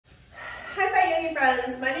Hey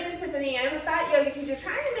friends, my name is Tiffany. I'm a fat yoga teacher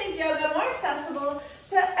trying to make yoga more accessible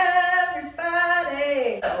to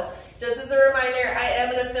everybody. So, just as a reminder, I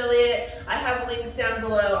am an affiliate. I have links down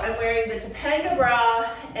below. I'm wearing the Topanga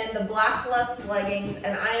bra and the black Luxe leggings,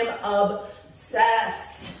 and I am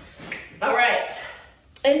obsessed. All right,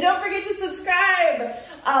 and don't forget to subscribe.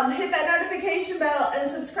 Hit that notification bell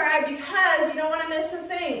and subscribe because you don't want to miss a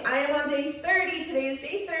thing. I am on day 30. Today is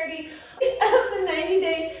day 30 of the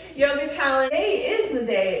 90-day yoga challenge. Today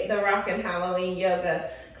is the Rockin' Halloween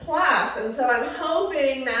yoga class, and so I'm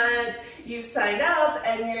hoping that you've signed up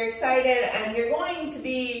and you're excited and you're going to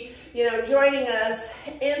be, joining us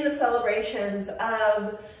in the celebrations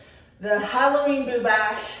of the Halloween Boo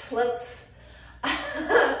Bash. Let's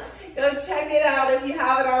go check it out if you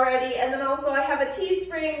haven't already. And then also I have a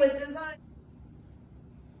teespring with designs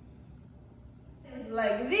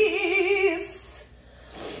like these.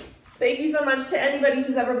 Thank you so much to anybody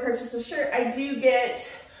who's ever purchased a shirt. I do get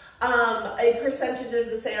a percentage of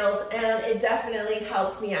the sales, and it definitely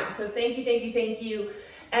helps me out. So thank you, thank you, thank you.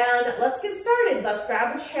 And let's get started. Let's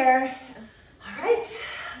grab a chair. All right,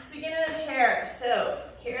 let's begin in a chair. So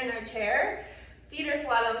here in our chair, feet are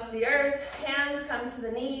flat onto the earth, hands come to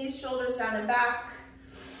the knees, shoulders down and back.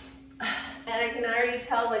 And I can already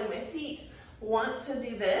tell like my feet want to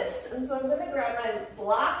do this. And so I'm gonna grab my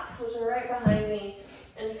blocks, which are right behind me,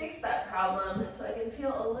 and fix that problem so I can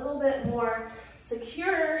feel a little bit more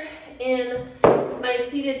secure in my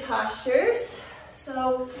seated postures.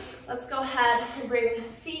 So let's go ahead and bring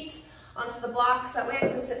feet onto the blocks. That way I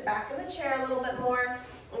can sit back in the chair a little bit more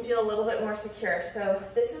and feel a little bit more secure. So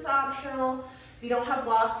this is optional. If you don't have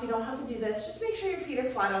blocks, you don't have to do this. Just make sure your feet are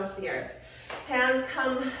flat onto the earth. Hands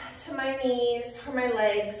come to my knees or my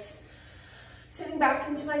legs. Sitting back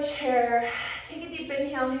into my chair. Take a deep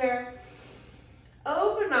inhale here.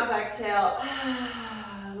 Open mouth, exhale.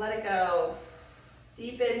 Let it go.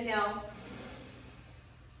 Deep inhale.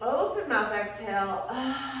 Open mouth, exhale.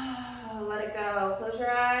 Let it go. Close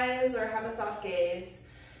your eyes or have a soft gaze.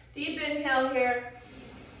 Deep inhale here.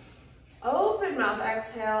 Open mouth,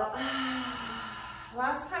 exhale.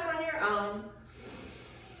 Last time on your own.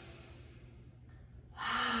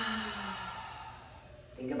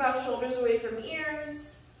 Think about shoulders away from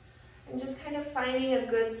ears and just kind of finding a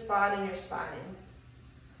good spot in your spine.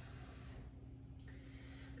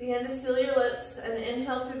 Begin to seal your lips and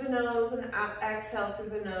inhale through the nose and exhale through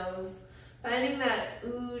the nose, finding that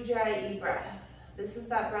ujjayi breath. This is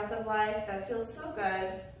that breath of life that feels so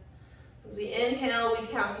good. So as we inhale, we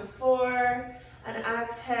count to 4, and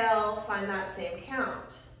exhale, find that same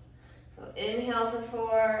count. So inhale for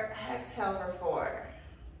 4, exhale for 4.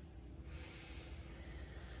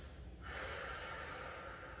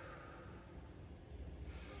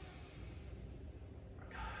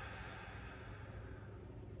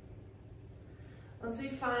 Once we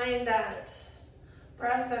find that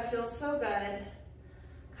breath that feels so good,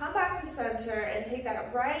 come back to center and take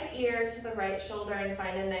that right ear to the right shoulder and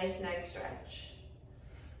find a nice neck stretch.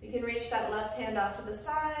 We can reach that left hand off to the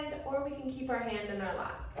side, or we can keep our hand in our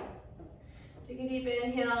lap. Take a deep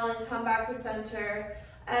inhale and come back to center.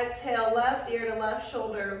 Exhale, left ear to left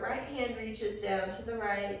shoulder, right hand reaches down to the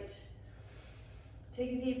right.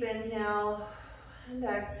 Take a deep inhale and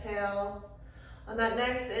exhale. On that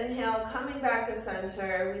next inhale, coming back to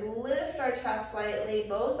center, we lift our chest slightly,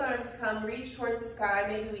 both arms come, reach towards the sky.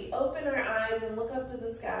 Maybe we open our eyes and look up to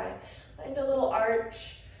the sky. Find a little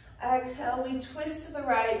arch. Exhale, we twist to the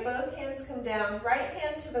right, both hands come down, right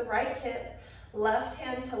hand to the right hip, left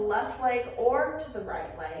hand to left leg or to the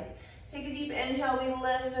right leg. Take a deep inhale, we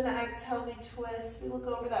lift, and exhale, we twist. We look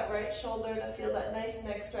over that right shoulder to feel that nice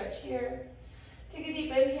neck stretch here. Take a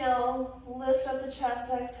deep inhale, lift up the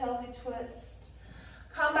chest, exhale, we twist.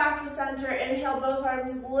 Come back to center, inhale, both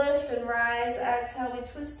arms lift and rise. Exhale, we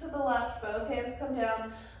twist to the left, both hands come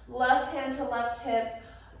down. Left hand to left hip,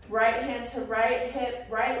 right hand to right hip,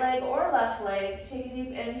 right leg or left leg. Take a deep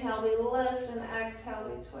inhale, we lift, and exhale,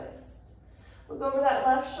 we twist. Look over that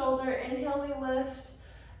left shoulder, inhale, we lift,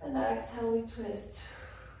 and exhale, we twist.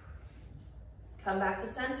 Come back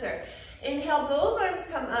to center. Inhale, both arms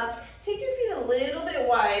come up. Take your feet a little bit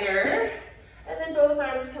wider. And then both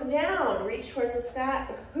arms come down, reach towards the sky,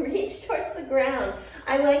 reach towards the ground.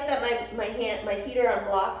 I like that my feet are on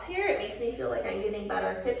blocks here. It makes me feel like I'm getting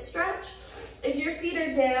better hip stretch. If your feet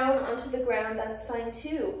are down onto the ground, that's fine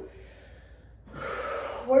too.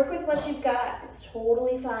 Work with what you've got, it's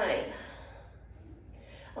totally fine.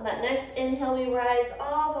 On that next inhale, we rise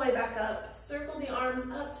all the way back up. Circle the arms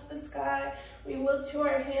up to the sky. We look to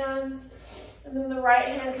our hands. And then the right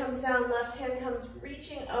hand comes down, left hand comes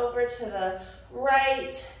reaching over to the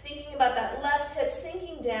right, thinking about that left hip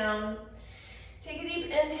sinking down. Take a deep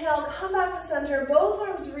inhale, come back to center, both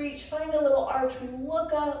arms reach, find a little arch, we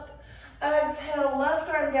look up, exhale, left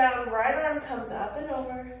arm down, right arm comes up and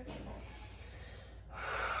over.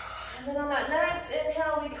 And then on that next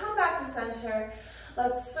inhale, we come back to center.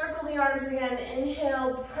 Let's circle the arms again.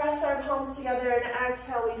 Inhale, press our palms together, and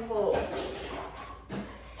exhale, we fold.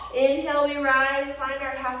 Inhale, we rise, find our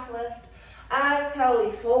half lift. Exhale,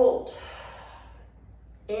 we fold.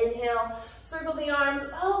 Inhale, circle the arms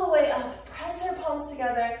all the way up, press our palms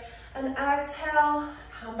together, and exhale,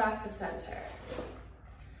 come back to center.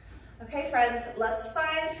 Okay, friends, let's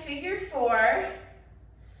find figure four.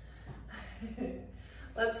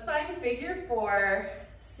 Let's find figure four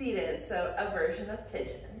seated, so a version of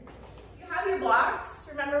pigeon. You have your blocks.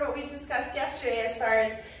 Remember what we discussed yesterday as far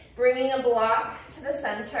as bringing a block to the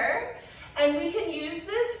center. And we can use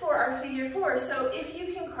this for our figure four. So if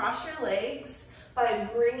you can cross your legs by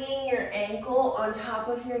bringing your ankle on top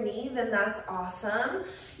of your knee, then that's awesome.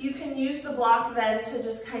 You can use the block then to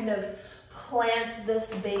just kind of plant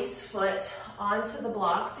this base foot onto the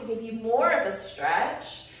block to give you more of a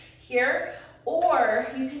stretch here. Or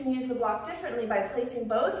you can use the block differently by placing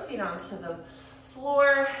both feet onto the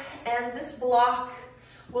floor, and this block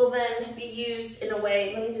will then be used in a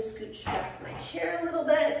way, let me just scooch back my chair a little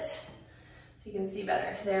bit so you can see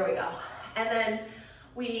better. There we go. And then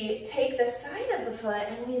we take the side of the foot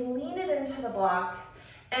and we lean it into the block,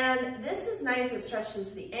 and this is nice. It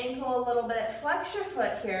stretches the ankle a little bit. Flex your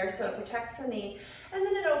foot here so it protects the knee, and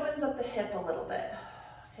then it opens up the hip a little bit.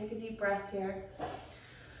 Take a deep breath here.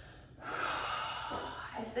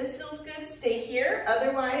 If this feels good, stay here.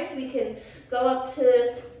 Otherwise, we can go up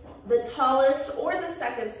to the tallest or the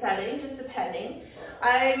second setting, just depending.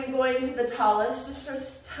 I'm going to the tallest just for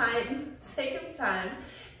sake of time.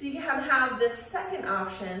 So you can have this second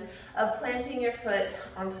option of planting your foot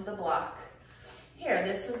onto the block. Here,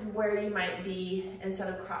 this is where you might be instead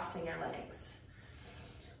of crossing your legs.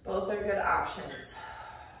 Both are good options.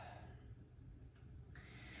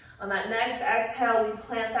 On that next exhale, we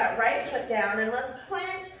plant that right foot down, and let's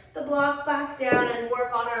plant the block back down and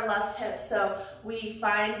work on our left hip. So we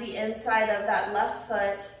find the inside of that left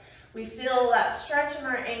foot. We feel that stretch in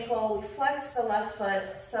our ankle. We flex the left foot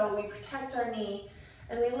so we protect our knee,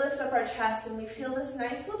 and we lift up our chest, and we feel this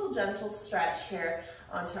nice little gentle stretch here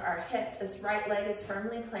onto our hip. This right leg is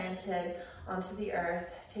firmly planted onto the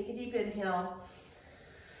earth. Take a deep inhale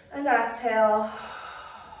and exhale.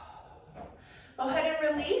 Go ahead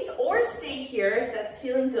and release or stay here if that's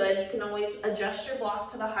feeling good. You can always adjust your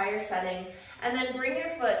block to the higher setting and then bring your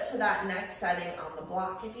foot to that next setting on the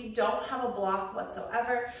block. If you don't have a block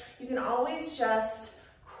whatsoever, you can always just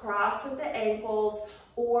cross at the ankles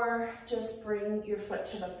or just bring your foot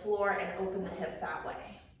to the floor and open the hip that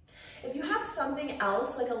way. If you have something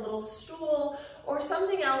else like a little stool or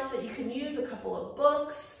something else that you can use, a couple of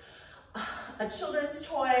books, a children's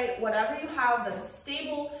toy, whatever you have that's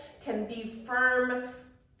stable, can be firmly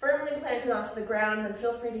planted onto the ground, then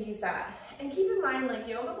feel free to use that. And keep in mind, like,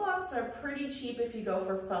 yoga blocks are pretty cheap if you go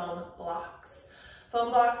for foam blocks. Foam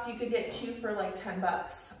blocks, you could get 2 for like 10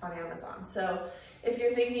 bucks on Amazon. So if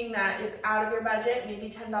you're thinking that it's out of your budget,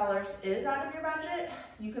 maybe $10 is out of your budget,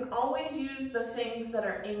 you can always use the things that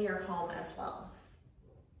are in your home as well.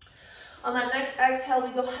 On that next exhale,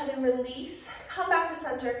 we go ahead and release, come back to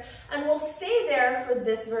center, and we'll stay there for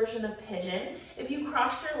this version of pigeon. If you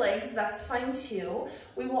cross your legs, that's fine too.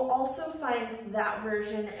 We will also find that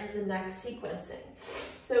version in the next sequencing.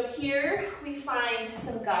 So here we find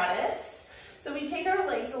some goddess. So we take our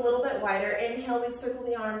legs a little bit wider. Inhale, we circle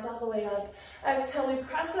the arms all the way up. Exhale, we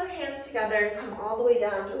press our hands together and come all the way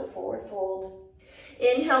down to a forward fold.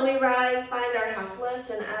 Inhale, we rise, find our half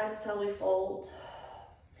lift, and exhale, we fold.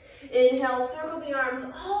 Inhale, circle the arms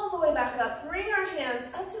all the way back up. Bring our hands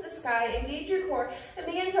up to the sky, engage your core, and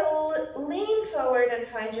begin to lean forward and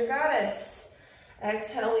find your goddess.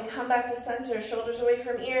 Exhale, we come back to center, shoulders away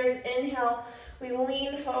from ears. Inhale, we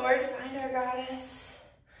lean forward, find our goddess.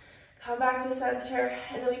 Come back to center,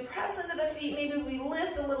 and then we press into the feet. Maybe we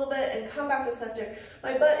lift a little bit and come back to center.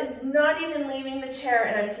 My butt is not even leaving the chair,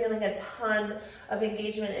 and I'm feeling a ton of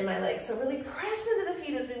engagement in my legs. So really press into the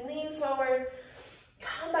feet as we lean forward.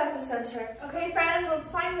 Come back to center. Okay, friends, let's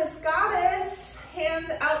find this goddess. Hands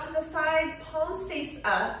out to the sides, palms face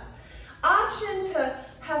up. Option to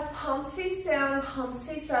have palms face down, palms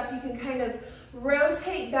face up. You can kind of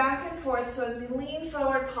rotate back and forth. So as we lean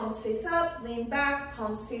forward, palms face up, lean back,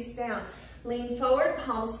 palms face down. Lean forward,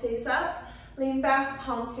 palms face up, lean back,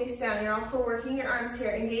 palms face down. You're also working your arms here.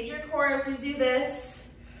 Engage your core as we do this.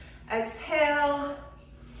 Exhale.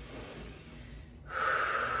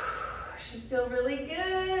 Should feel really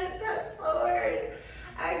good. Press forward.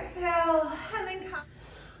 Exhale, and then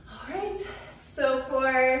So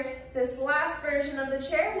for this last version of the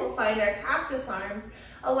chair, we'll find our cactus arms,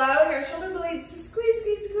 allowing our shoulder blades to squeeze,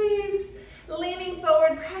 squeeze, squeeze, leaning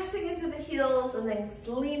forward, pressing into the heels, and then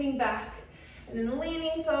leaning back. And then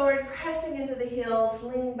leaning forward, pressing into the heels,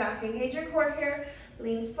 leaning back. Engage your core here.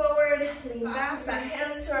 Lean forward, lean back. Set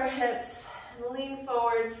hands to our hips, and lean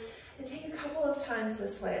forward. And take a couple of times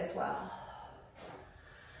this way as well.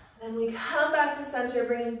 Then we come back to center,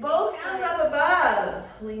 bringing both hands up above.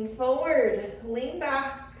 Lean forward, lean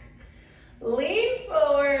back. Lean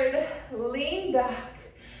forward, lean back.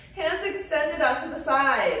 Hands extended out to the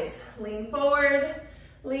sides. Lean forward,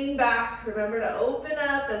 lean back. Remember to open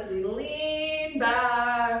up as we lean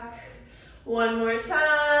back. One more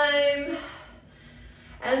time.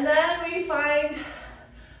 And then we find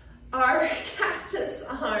our cactus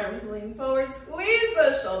arms. Lean forward, squeeze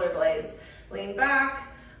those shoulder blades. Lean back.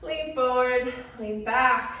 Lean forward, lean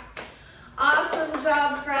back. Awesome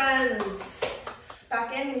job, friends.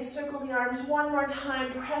 Back in, we circle the arms one more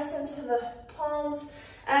time. Press into the palms.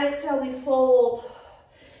 Exhale, we fold.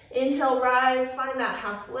 Inhale, rise. Find that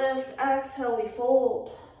half lift. Exhale, we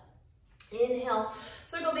fold. Inhale,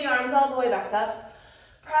 circle the arms all the way back up.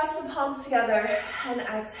 Press the palms together. And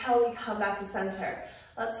exhale, we come back to center.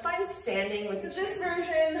 Let's find standing with this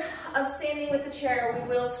version of standing with the chair. We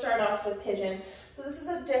will start off with pigeon. So this is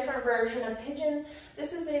a different version of pigeon.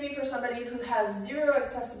 This is maybe for somebody who has zero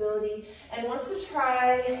accessibility and wants to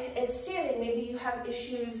try it standing. Maybe you have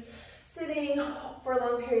issues sitting for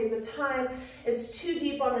long periods of time. It's too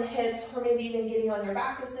deep on the hips, or maybe even getting on your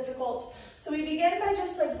back is difficult. So we begin by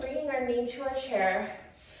just like bringing our knee to our chair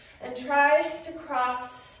and try to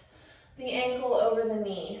cross the ankle over the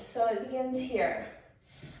knee. So it begins here.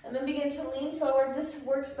 And then begin to lean forward. This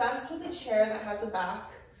works best with a chair that has a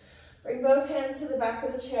back. Bring both hands to the back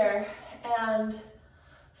of the chair and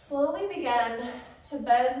slowly begin to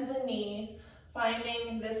bend the knee,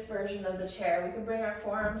 finding this version of the chair. We can bring our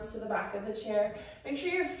forearms to the back of the chair. Make sure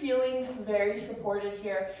you're feeling very supported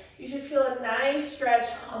here. You should feel a nice stretch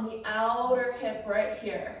on the outer hip right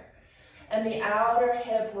here and the outer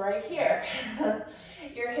hip right here.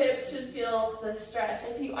 Your hips should feel this stretch.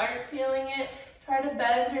 If you aren't feeling it, try to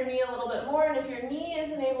bend your knee a little bit more, and if your knee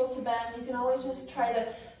isn't able to bend, you can always just try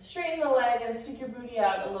to straighten the leg and stick your booty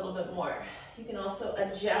out a little bit more. You can also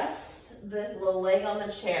adjust the leg on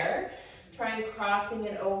the chair, try crossing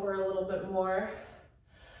it over a little bit more.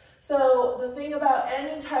 So the thing about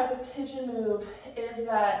any type of pigeon move is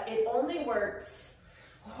that it only works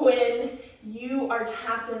when you are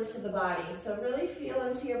tapped into the body. So really feel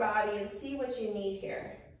into your body and see what you need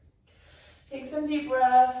here. Take some deep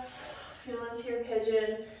breaths. Feel into your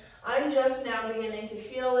pigeon. I'm just now beginning to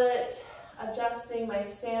feel it, adjusting my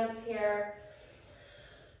stance here.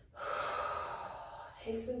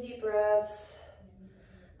 Take some deep breaths.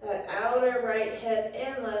 That outer right hip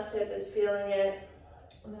and left hip is feeling it.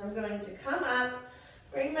 And then I'm going to come up,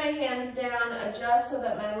 bring my hands down, adjust so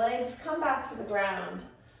that my legs come back to the ground.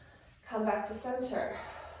 Come back to center.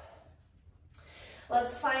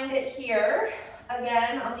 Let's find it here,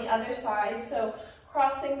 again on the other side. So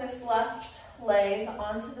crossing this left leg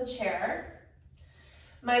onto the chair.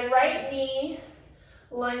 My right knee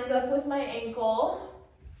lines up with my ankle.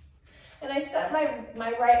 And I step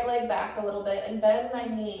my right leg back a little bit and bend my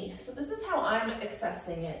knee. So this is how I'm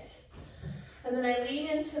accessing it. And then I lean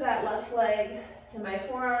into that left leg and my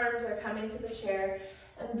forearms are coming to the chair.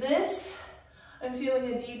 And this, I'm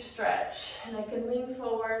feeling a deep stretch. And I can lean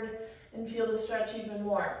forward and feel the stretch even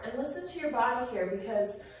more. And listen to your body here,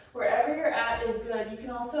 because wherever you're at is good. You can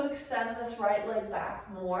also extend this right leg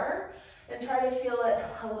back more and try to feel it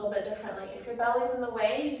a little bit differently. If your belly's in the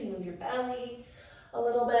way, you can move your belly a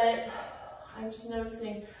little bit. I'm just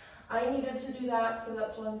noticing I needed to do that, so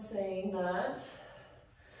that's why I'm saying that.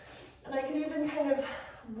 And I can even kind of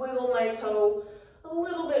wiggle my toe a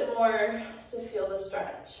little bit more to feel the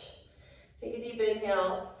stretch. Take a deep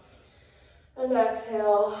inhale and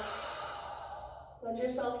exhale. Let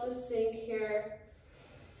yourself just sink here.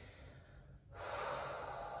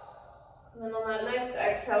 And then on that next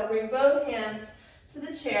exhale, bring both hands to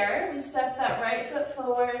the chair. We step that right foot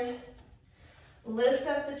forward, lift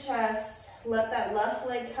up the chest, let that left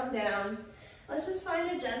leg come down. Let's just find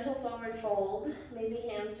a gentle forward fold. Maybe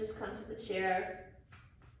hands just come to the chair.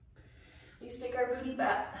 We stick our booty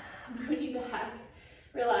back,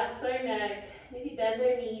 relax our neck, maybe bend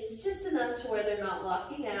our knees just enough to where they're not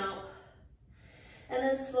locking out. And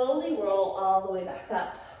then slowly roll all the way back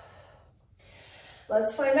up.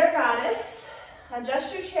 Let's find our goddess.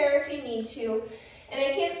 Adjust your chair if you need to. And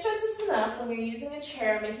I can't stress this enough when you're using a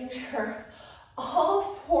chair, making sure all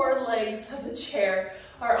four legs of the chair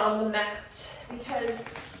are on the mat because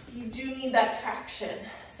you do need that traction.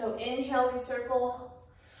 So inhale, we circle,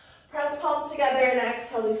 press palms together, and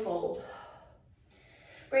exhale, we fold.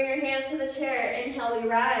 Bring your hands to the chair. Inhale, we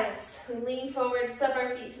rise. We lean forward, step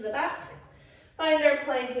our feet to the back. Find our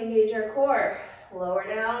plank, engage our core. Lower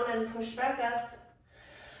down and push back up.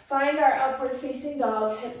 Find our upward facing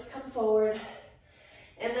dog, hips come forward.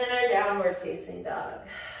 And then our downward facing dog.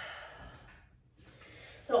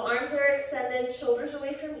 So arms are extended, shoulders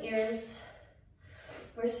away from ears.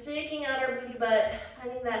 We're staking out our booty butt,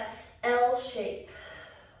 finding that L shape.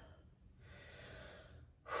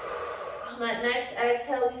 On that next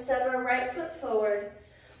exhale, we step our right foot forward,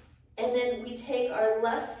 and then we take our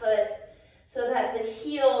left foot so that the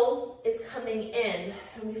heel is coming in,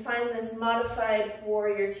 and we find this modified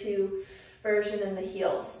warrior two version in the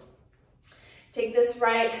heels. Take this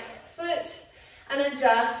right foot and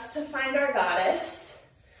adjust to find our goddess.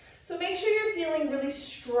 So make sure you're feeling really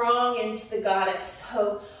strong into the goddess.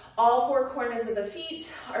 So all four corners of the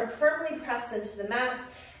feet are firmly pressed into the mat.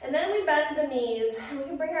 And then we bend the knees and we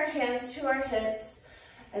can bring our hands to our hips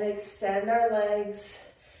and extend our legs.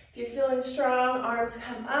 If you're feeling strong, arms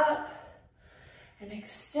come up and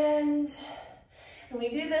extend. And we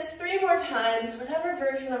do this 3 more times, whatever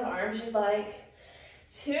version of arms you'd like.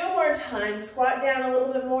 2 more times, squat down a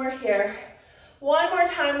little bit more here. 1 more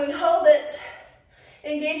time, we hold it.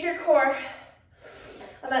 Engage your core.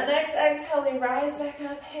 On that next exhale, we rise back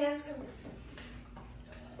up, hands come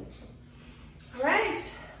down. All right,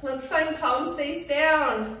 let's find palms face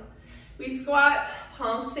down. We squat,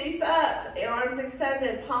 palms face up, arms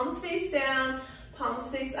extended, palms face down, palms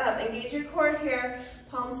face up. Engage your core here.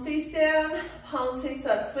 Palms face down, palms face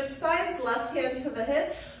up. Switch sides, left hand to the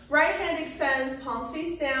hip, right hand extends, palms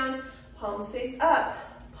face down, palms face up,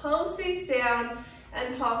 palms face down,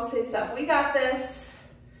 and palms face up. We got this.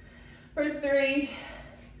 For 3,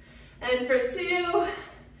 and for 2,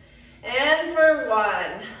 and for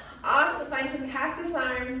 1. Awesome, find some cactus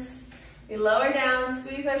arms. We lower down,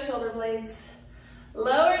 squeeze our shoulder blades.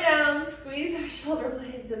 Lower down, squeeze our shoulder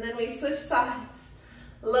blades, and then we switch sides.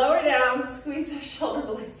 Lower down, squeeze our shoulder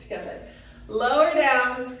blades together. Lower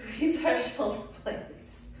down, squeeze our shoulder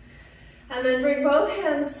blades. And then bring both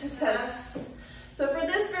hands to center. So for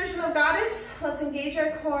this version of goddess, let's engage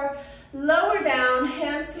our core. Lower down,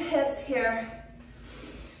 hands to hips here.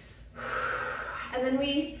 And then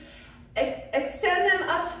we extend them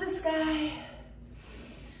up to the sky.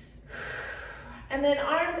 And then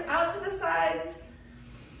arms out to the sides.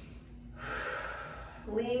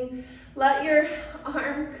 Lean, let your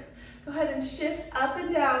arm go ahead and shift up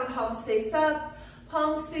and down, palms face up,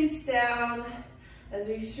 palms face down. As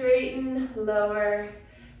we straighten, lower,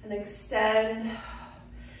 and extend.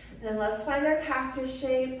 And then let's find our cactus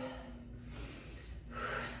shape.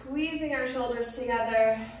 Squeezing our shoulders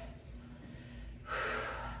together.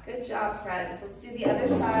 Good job, friends. Let's do the other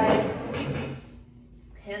side.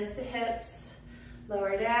 Hands to hips.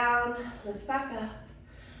 Lower down, lift back up.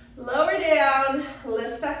 Lower down,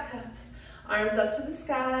 lift back up. Arms up to the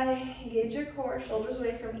sky. Engage your core, shoulders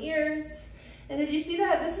away from ears. And did you see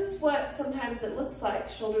that? This is what sometimes it looks like.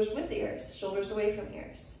 Shoulders with ears, shoulders away from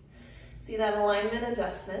ears. See that alignment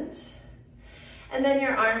adjustment. And then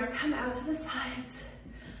your arms come out to the sides.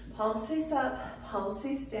 Palms face up, palms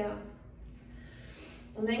face down.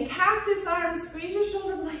 And then cactus arms, squeeze your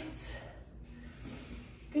shoulder blades.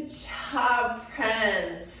 Good job,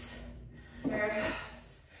 friends.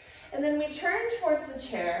 And then we turn towards the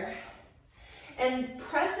chair and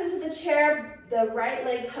press into the chair. The right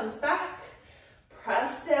leg comes back.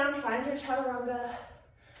 Press down, find your chaturanga,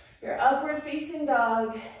 your upward facing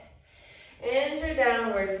dog, and your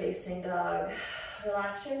downward facing dog.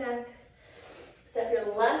 Relax your neck. Step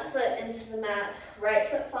your left foot into the mat, right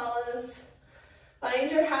foot follows.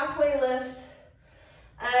 Find your halfway lift.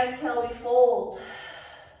 Exhale, we fold.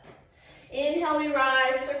 Inhale, we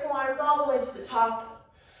rise, circle arms all the way to the top.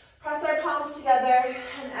 Press our palms together,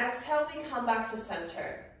 and exhale, we come back to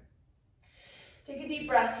center. Take a deep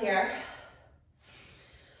breath here.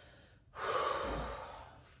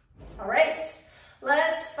 All right,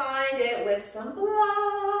 let's find it with some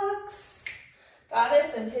blocks.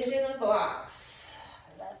 Goddess and pigeon with blocks.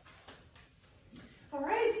 All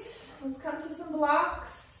right, let's come to some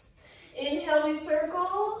blocks. Inhale, we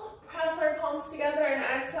circle, press our palms together, and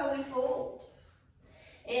exhale, we fold.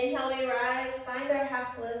 Inhale, we rise, find our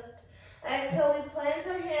half lift. Exhale, we plant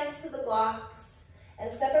our hands to the blocks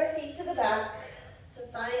and step our feet to the back to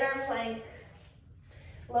find our plank.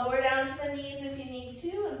 Lower down to the knees if you need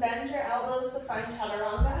to, and bend your elbows to find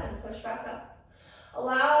chaturanga and push back up.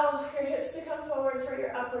 Allow your hips to come forward for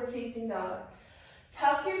your upward facing dog.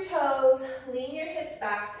 Tuck your toes, lean your hips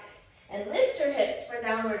back, and lift your hips for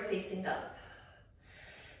downward facing dog.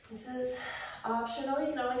 This is optional. You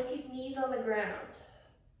can always keep knees on the ground.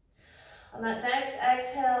 On that next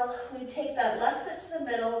exhale, we take that left foot to the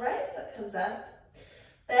middle, right foot comes up.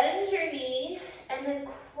 Bend your knee and then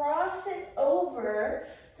cross it over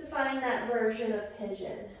to find that version of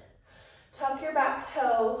pigeon. Tuck your back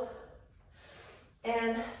toe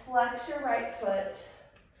and flex your right foot.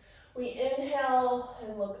 We inhale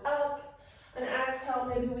and look up, and exhale,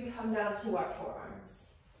 maybe we come down to our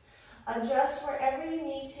forearms. Adjust wherever you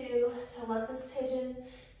need to let this pigeon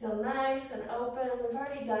feel nice and open. We've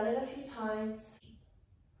already done it a few times.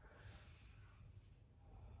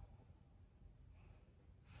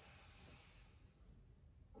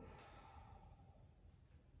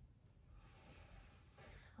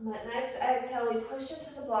 On that next exhale, we push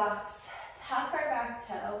into the blocks, tuck our back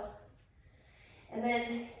toe, and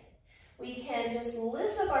then we can just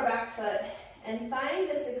lift up our back foot and find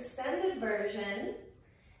this extended version,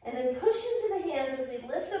 and then push into the hands as we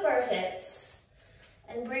lift up our hips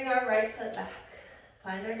and bring our right foot back.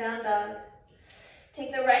 Find our down dog.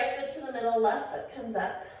 Take the right foot to the middle, left foot comes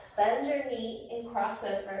up. Bend your knee and cross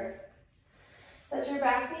over. Set your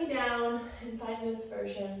back knee down and find this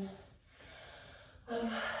version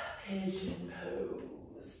of pigeon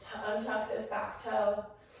pose. Untuck this back toe.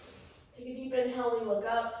 Take a deep inhale, we look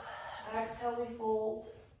up. Exhale, we fold.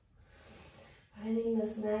 Finding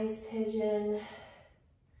this nice pigeon.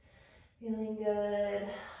 Feeling good.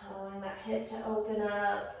 Allowing that hip to open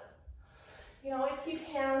up. You can always keep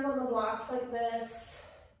hands on the blocks like this.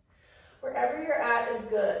 Wherever you're at is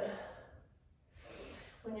good.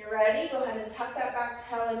 When you're ready, go ahead and tuck that back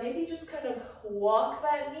toe and maybe just kind of walk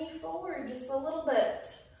that knee forward just a little bit.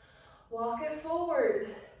 Walk it forward.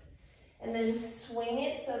 And then swing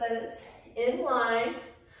it so that it's in line.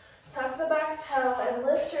 Tuck the back toe and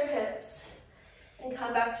lift your hips. And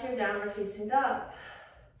come back to your downward facing dog.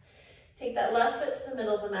 Take that left foot to the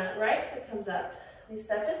middle of the mat. Right foot comes up. We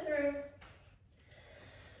step it through.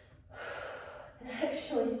 And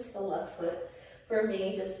actually, it's the left foot for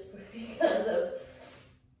me just because of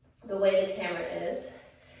the way the camera is.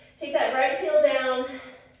 Take that right heel down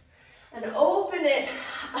and open it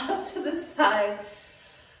up to the side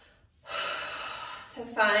to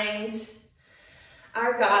find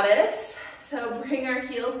our goddess. So bring our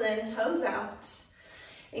heels in, toes out.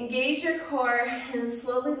 Engage your core and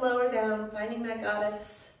slowly lower down, finding that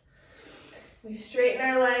goddess. We straighten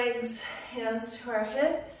our legs, hands to our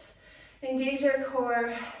hips. Engage our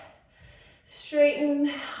core.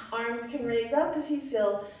 Straighten. Arms can raise up if you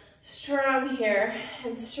feel strong here.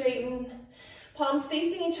 And straighten. Palms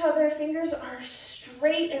facing each other. Fingers are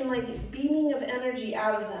straight and like beaming of energy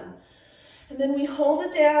out of them. And then we hold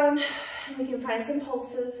it down and we can find some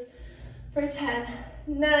pulses for 10,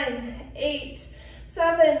 9, 8,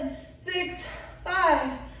 7, 6,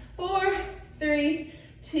 5, 4, 3,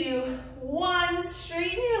 2, 1.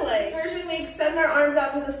 Straighten your legs. This version, we extend our arms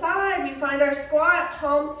out to the side. We find our squat,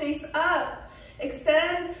 palms face up.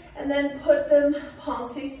 Extend and then put them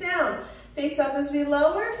palms face down. Face up as we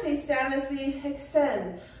lower, face down as we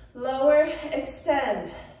extend. Lower,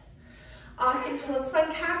 extend. Awesome. Let's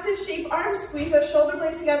find cactus shape arms. Squeeze our shoulder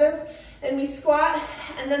blades together and we squat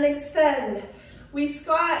and then extend. We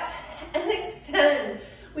squat and extend.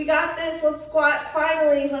 We got this. Let's squat.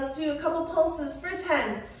 Finally, let's do a couple pulses for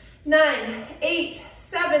 10, 9, 8,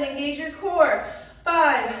 7. Engage your core.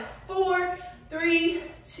 5, 4, 3,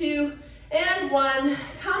 2, and 1.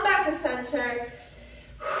 Come back to center.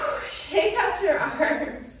 Shake out your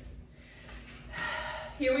arms.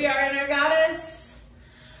 Here we are in our goddess.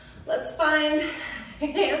 Let's find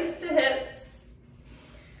hands to hips.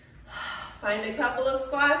 Find a couple of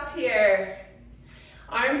squats here.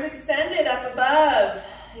 Arms extended up above.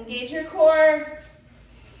 Engage your core.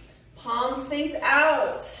 Palms face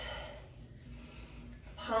out.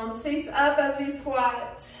 Palms face up as we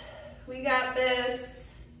squat. We got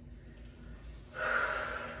this.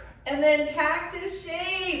 And then cactus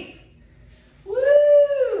shape.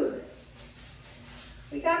 Woo!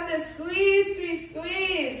 We got this. Squeeze, squeeze,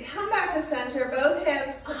 squeeze. Come back to center. Both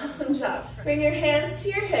hands. Awesome job. Bring your hands to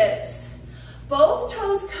your hips. Both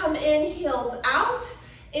toes come in, heels out.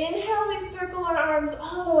 Inhale, we circle our arms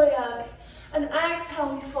all the way up. And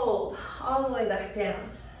exhale, we fold all the way back down.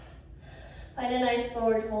 Find a nice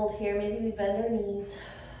forward fold here. Maybe we bend our knees.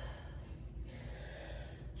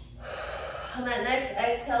 On that next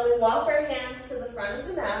exhale, we walk our hands to the front of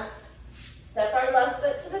the mat. Step our left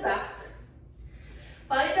foot to the back.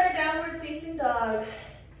 Find our downward facing dog.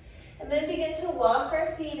 And then begin to walk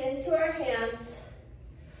our feet into our hands.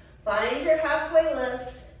 Find your halfway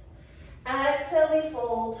lift. Exhale, we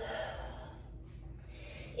fold.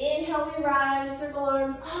 Inhale, we rise, circle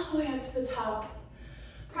arms all the way up to the top.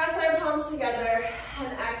 Press our palms together,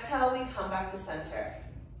 and exhale, we come back to center.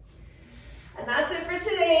 And that's it for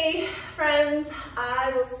today, friends.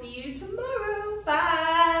 I will see you tomorrow.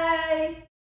 Bye.